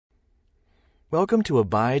Welcome to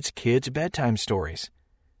Abide's Kids Bedtime Stories.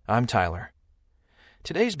 I'm Tyler.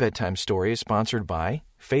 Today's bedtime story is sponsored by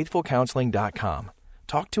FaithfulCounseling.com.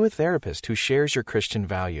 Talk to a therapist who shares your Christian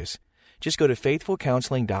values. Just go to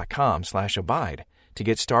FaithfulCounseling.com/abide to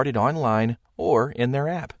get started online or in their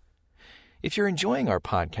app. If you're enjoying our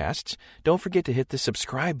podcasts, don't forget to hit the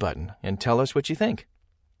subscribe button and tell us what you think.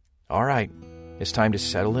 All right, it's time to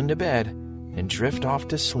settle into bed and drift off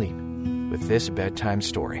to sleep with this bedtime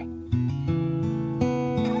story.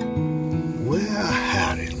 Well,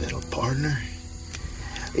 howdy, little partner.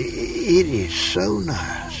 It is so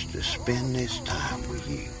nice to spend this time with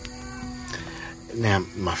you. Now,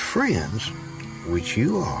 my friends, which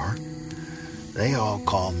you are, they all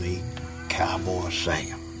call me Cowboy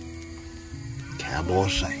Sam. Cowboy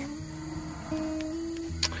Sam.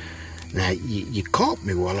 Now, you caught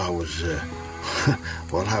me while I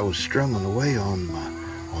was strumming away on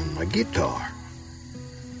my guitar.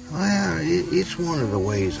 Well, it's one of the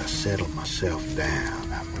ways I settle myself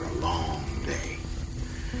down after a long day.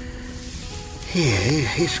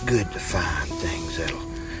 Yeah, it's good to find things that'll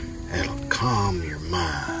calm your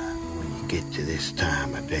mind when you get to this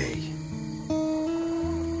time of day.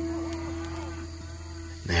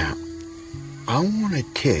 Now, I want to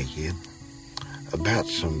tell you about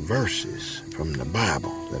some verses from the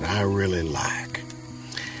Bible that I really like.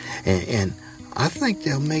 And I think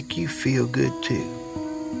they'll make you feel good too.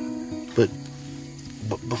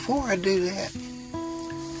 But before I do that,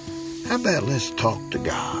 how about let's talk to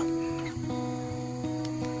God?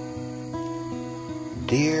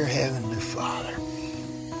 Dear Heavenly Father,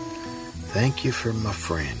 thank you for my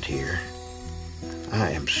friend here.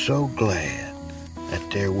 I am so glad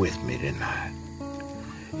that they're with me tonight.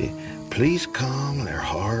 Please calm their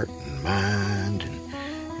heart and mind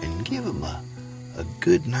and give them a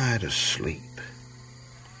good night of sleep.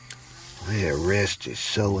 Well, rest is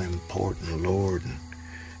so important, Lord,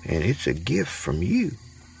 and it's a gift from you.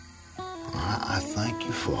 I thank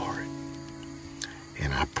you for it.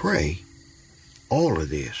 And I pray all of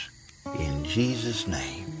this in Jesus'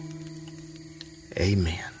 name.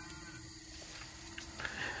 Amen.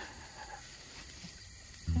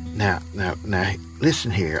 Now,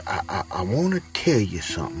 listen here. I want to tell you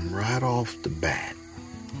something right off the bat.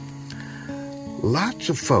 Lots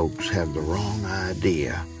of folks have the wrong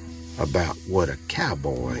idea about what a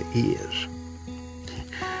cowboy is.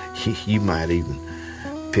 You might even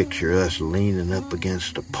picture us leaning up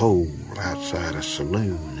against a pole outside a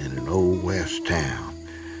saloon in an old west town.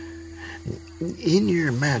 In your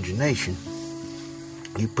imagination,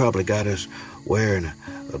 you probably got us wearing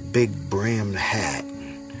a big brimmed hat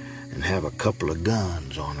and have a couple of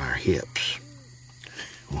guns on our hips.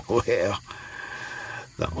 Well,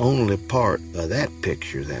 the only part of that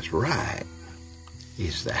picture that's right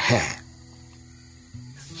is the hat.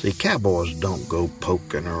 See, cowboys don't go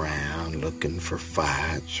poking around looking for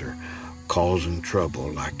fights or causing trouble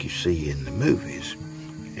like you see in the movies.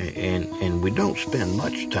 And we don't spend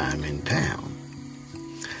much time in town.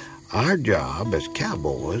 Our job as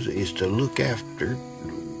cowboys is to look after,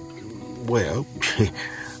 well,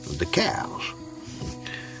 the cows.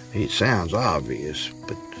 It sounds obvious,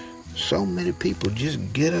 but so many people just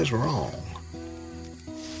get us wrong.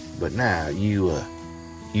 But now you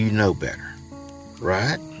know better,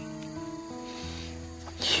 right?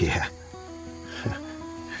 Yeah.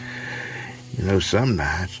 You know, some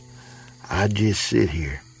nights I just sit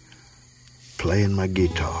here playing my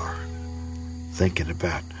guitar, thinking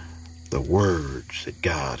about the words that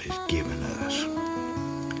God has given us.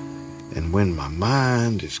 And when my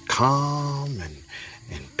mind is calm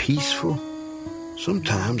and peaceful,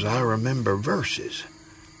 sometimes I remember verses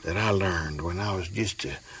that I learned when I was just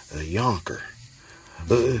a yonker.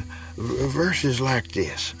 Verses like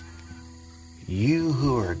this: You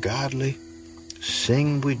who are godly,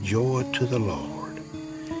 sing with joy to the Lord.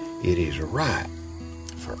 It is right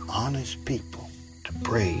for honest people to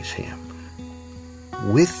praise Him.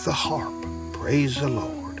 With the harp, praise the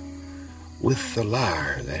Lord. With the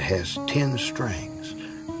lyre that has 10 strings,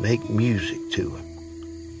 make music to Him.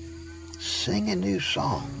 Sing a new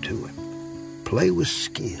song to Him. Play with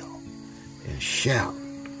skill and shout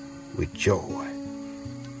with joy.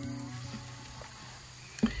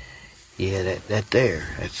 Yeah,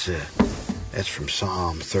 that's from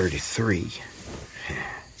Psalm 33.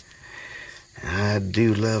 I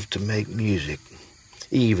do love to make music,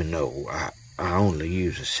 even though I only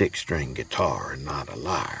use a 6-string guitar and not a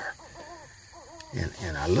lyre.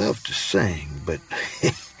 And I love to sing, but,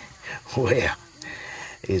 well,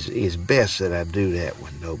 it's best that I do that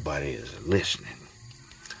when nobody is listening.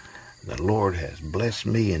 The Lord has blessed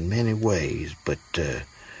me in many ways, but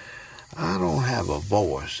I don't have a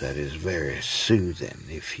voice that is very soothing,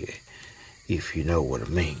 if you know what I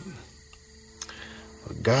mean.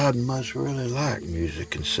 But God must really like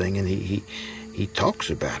music and singing. He talks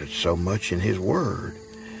about it so much in His Word.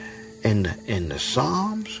 And the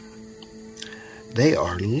Psalms, they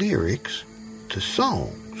are lyrics to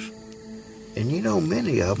songs. And you know,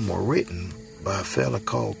 many of them were written by a fella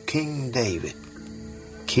called King David.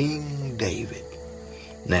 King David.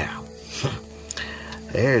 Now,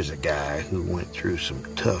 there's a guy who went through some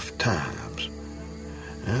tough times.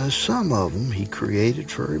 Some of them he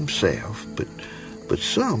created for himself, but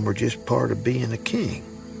some were just part of being a king.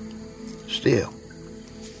 Still,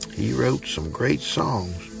 he wrote some great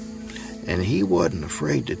songs, and he wasn't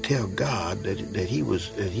afraid to tell God that he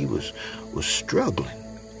was struggling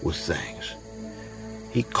with things.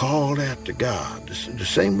 He called out to God the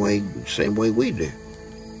same way we do.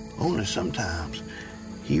 Only sometimes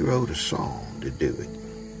he wrote a song to do it.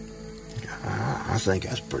 I think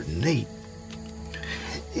that's pretty neat.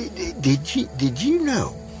 Did you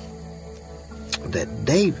know that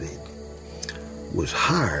David was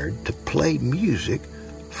hired to play music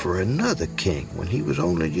for another king when he was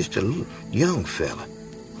only just a young fella?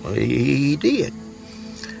 Well, he did.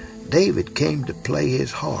 David came to play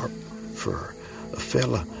his harp for a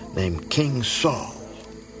fella named King Saul.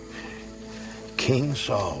 King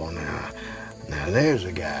Saul. Now there's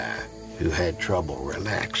a guy who had trouble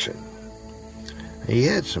relaxing. He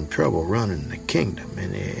had some trouble running the kingdom,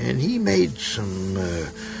 and he made some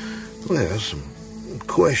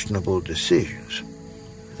questionable decisions.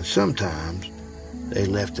 And sometimes they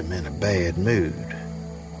left him in a bad mood.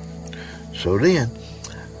 So then,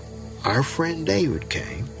 our friend David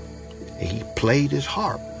came. He played his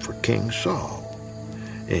harp for King Saul.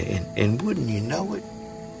 And wouldn't you know it,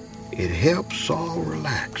 it helped Saul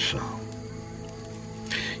relax some.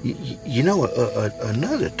 You know,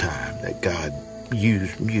 another time that God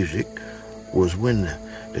used music was when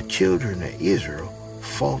the children of Israel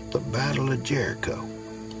fought the Battle of Jericho.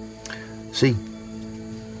 See,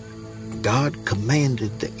 God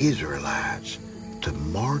commanded the Israelites to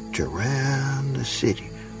march around the city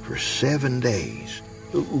for 7 days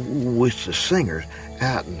with the singers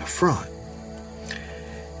out in the front.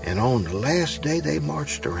 And on the last day, they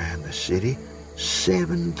marched around the city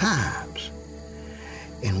 7 times.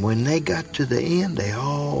 And when they got to the end, they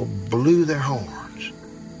all blew their horns.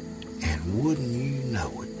 And wouldn't you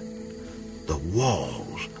know it, the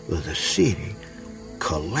walls of the city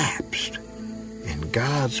collapsed, and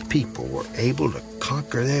God's people were able to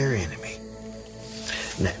conquer their enemy.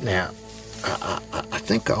 Now I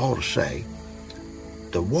think I ought to say,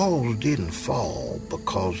 the walls didn't fall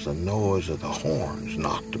because the noise of the horns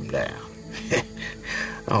knocked them down.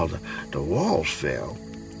 Oh, the walls fell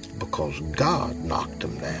because God knocked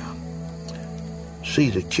them down. See,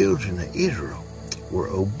 the children of Israel were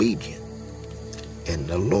obedient, and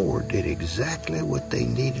the Lord did exactly what they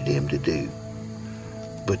needed Him to do.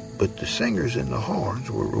 But the singers and the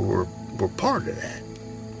horns were part of that.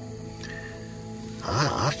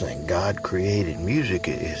 I think God created music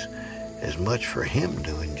as much for Him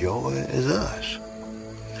to enjoy as us.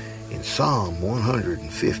 In Psalm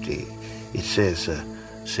 150, it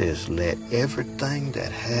says, "Let everything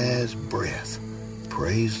that has breath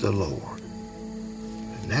praise the Lord."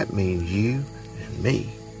 And that means you and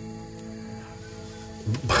me.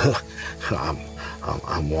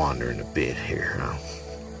 I'm wandering a bit here. Huh?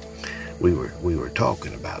 We were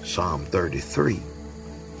talking about Psalm 33.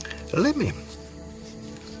 Let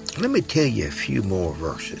me tell you a few more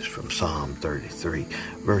verses from Psalm 33,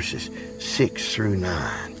 verses 6 through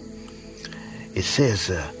 9. It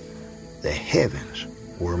says, "The heavens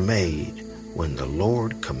were made when the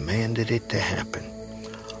Lord commanded it to happen.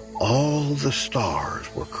 All the stars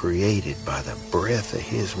were created by the breath of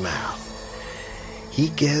His mouth. He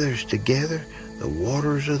gathers together the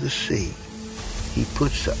waters of the sea. He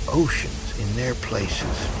puts the oceans in their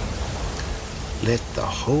places. Let the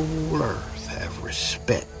whole earth have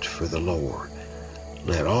respect for the Lord.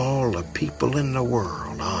 Let all the people in the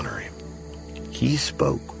world honor Him. He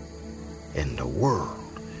spoke, and the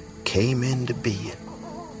world came into being.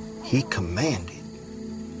 He commanded,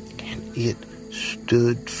 and it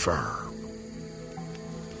stood firm."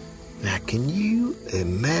 Now, can you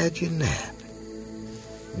imagine that?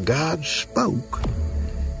 God spoke,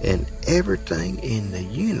 and everything in the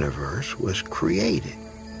universe was created.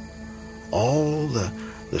 All the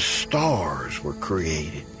stars were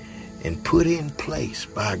created and put in place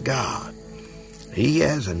by God. He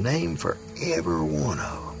has a name for every one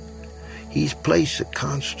of them. He's placed the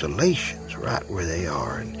constellations right where they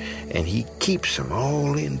are, and He keeps them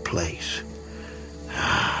all in place.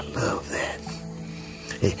 I love that.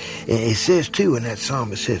 It says, too, in that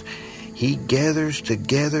psalm, it says, He gathers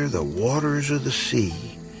together the waters of the sea.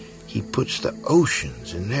 He puts the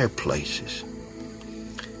oceans in their places.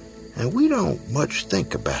 And we don't much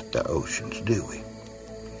think about the oceans, do we?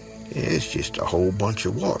 It's just a whole bunch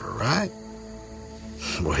of water, right?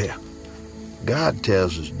 Well, God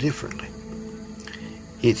tells us differently.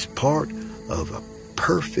 It's part of a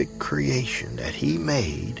perfect creation that He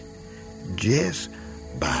made just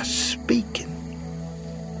by speaking.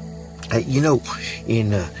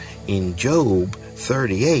 In Job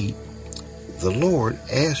 38, the Lord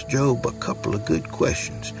asked Job a couple of good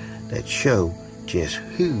questions that show just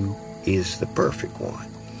who is the perfect one.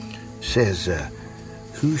 It says,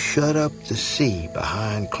 who shut up the sea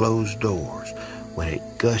behind closed doors when it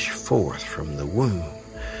gushed forth from the womb?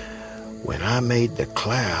 When I made the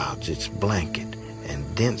clouds its blanket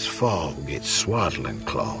and dense fog its swaddling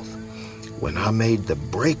cloth. When I made the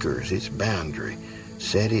breakers its boundary,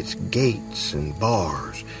 set its gates and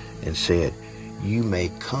bars, and said, you may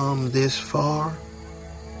come this far,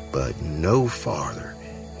 but no farther.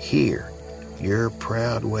 Here your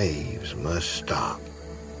proud waves must stop.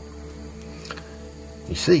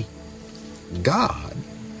 You see, God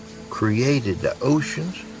created the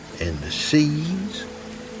oceans and the seas,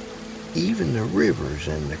 even the rivers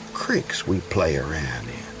and the creeks we play around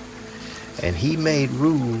in. And He made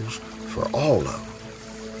rules for all of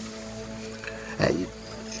them.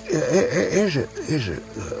 Here's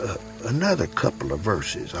another couple of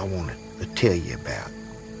verses I want to tell you about.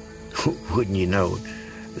 Wouldn't you know it?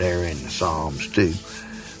 They're in the Psalms too.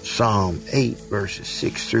 Psalm 8, verses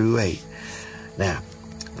 6 through 8. Now,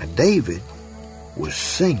 David was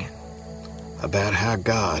singing about how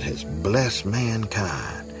God has blessed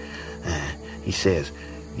mankind. He says,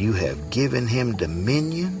 you have given him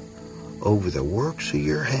dominion over the works of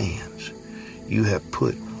your hands. You have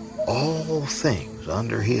put all things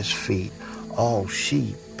under his feet, all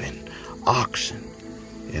sheep and oxen,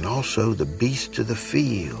 and also the beasts of the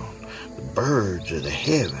field, the birds of the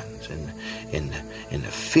heavens, and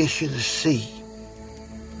the fish of the sea,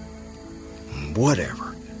 and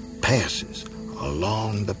whatever passes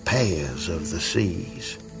along the paths of the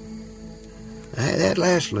seas. That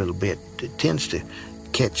last little bit tends to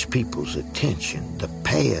catch people's attention. The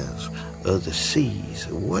paths of the seas.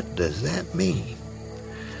 What does that mean?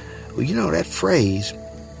 Well, you know, that phrase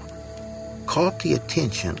caught the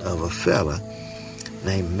attention of a fella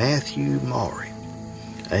named Matthew Maury.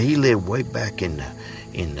 He lived way back in the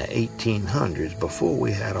 1800s, before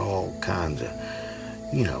we had all kinds of,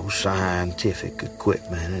 scientific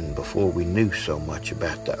equipment, and before we knew so much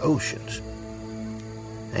about the oceans.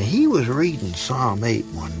 And he was reading Psalm 8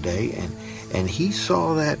 one day, and he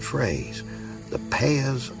saw that phrase, the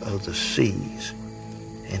paths of the seas,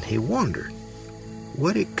 and he wondered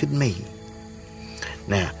what it could mean.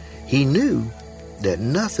 Now, he knew that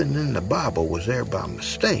nothing in the Bible was there by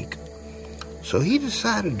mistake, so he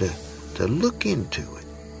decided to look into it.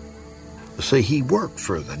 See, he worked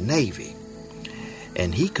for the Navy,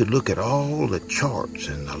 and he could look at all the charts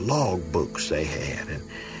and the log books they had,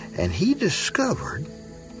 and he discovered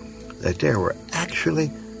that there were actually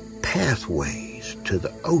pathways to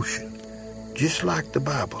the ocean, just like the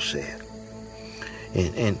Bible said.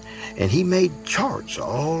 And he made charts of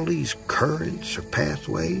all these currents or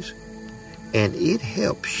pathways, and it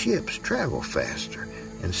helped ships travel faster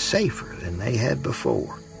and safer than they had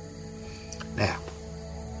before. Now,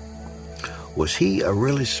 was he a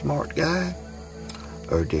really smart guy,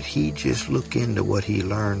 or did he just look into what he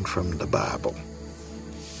learned from the Bible?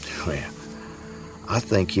 Well, I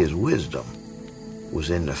think his wisdom was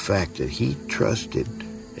in the fact that he trusted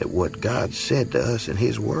that what God said to us in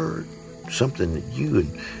His Word, something that you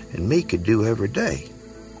and me could do every day.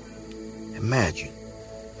 Imagine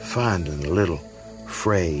finding a little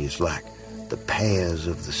phrase like the paths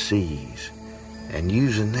of the seas and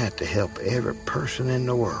using that to help every person in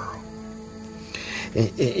the world.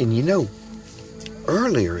 And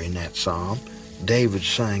earlier in that psalm, David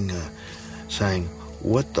sang,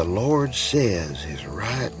 what the Lord says is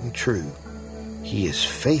right and true. He is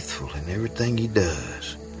faithful in everything He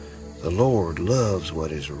does. The Lord loves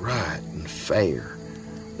what is right and fair.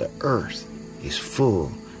 The earth is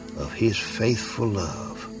full of His faithful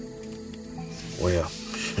love. Well,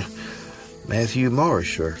 Matthew Morris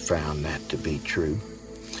sure found that to be true.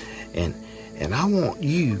 And I want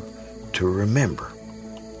you to remember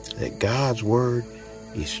that God's Word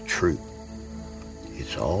is true.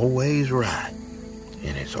 It's always right,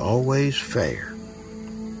 and it's always fair.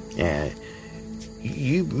 And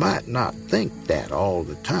you might not think that all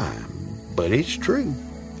the time, but it's true.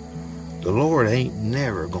 The Lord ain't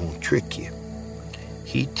never gonna trick you.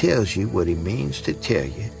 He tells you what he means to tell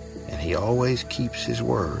you, and he always keeps his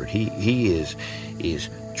word. He is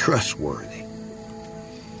trustworthy.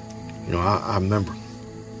 You know, I remember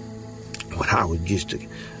when I was just a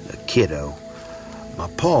kiddo, my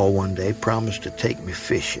pa one day promised to take me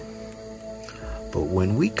fishing. But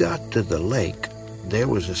when we got to the lake, there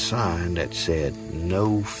was a sign that said,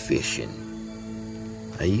 "No fishing."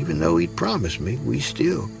 Now, even though he'd promised me, we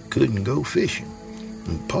still couldn't go fishing.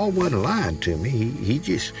 And Pa wasn't lying to me. He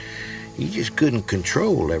just couldn't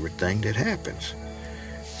control everything that happens.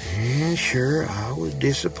 And sure, I was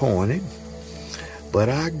disappointed. But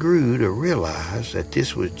I grew to realize that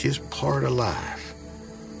this was just part of life.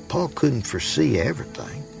 Pa couldn't foresee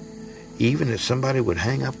everything, even if somebody would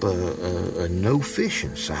hang up a no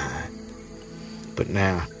fishing sign. But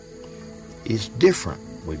now, it's different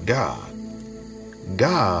with God.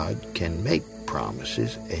 God can make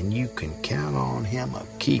promises, and you can count on him of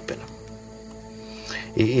keeping them.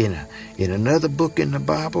 In another book in the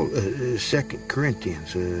Bible, 2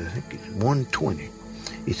 Corinthians, I think it's 1:20,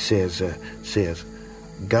 it says,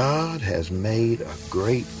 God has made a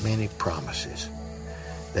great many promises.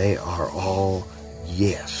 They are all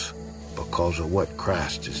yes because of what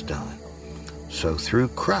Christ has done. So through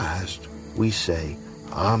Christ, we say,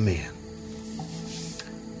 Amen.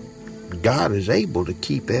 God is able to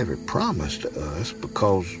keep every promise to us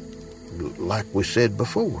because, like we said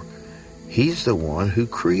before, he's the one who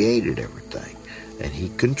created everything, and he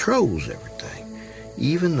controls everything,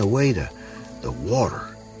 even the way the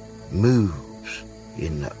water moves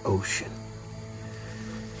in the ocean.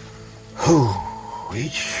 Oh,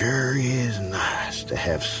 it sure is nice to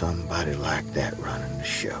have somebody like that running the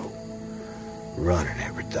show, running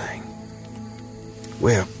everything.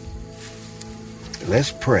 Well,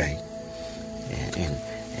 let's pray,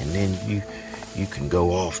 and then you can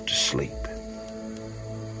go off to sleep.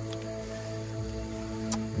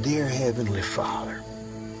 Dear Heavenly Father,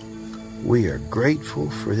 we are grateful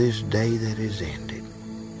for this day that is ended.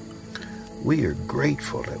 We are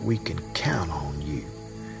grateful that we can count on you,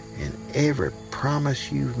 and every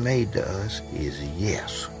promise you've made to us is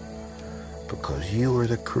yes, because you are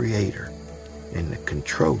the creator and the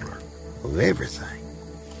controller of everything.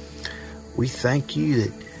 We thank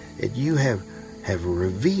you that you have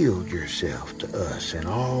revealed yourself to us in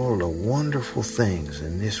all the wonderful things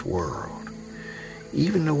in this world,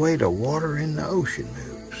 even the way the water in the ocean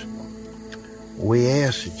moves. We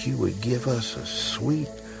ask that you would give us a sweet,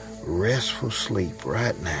 restful sleep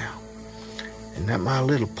right now, and that my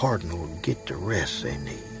little partner will get the rest they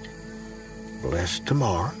need. Bless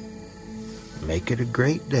tomorrow. Make it a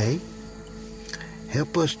great day.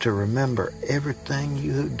 Help us to remember everything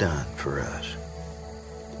you have done for us.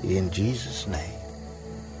 In Jesus' name,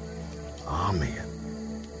 Amen.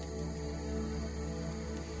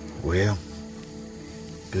 Well,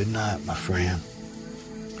 good night, my friend.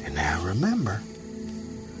 And now remember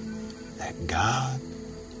that God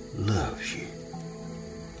loves you.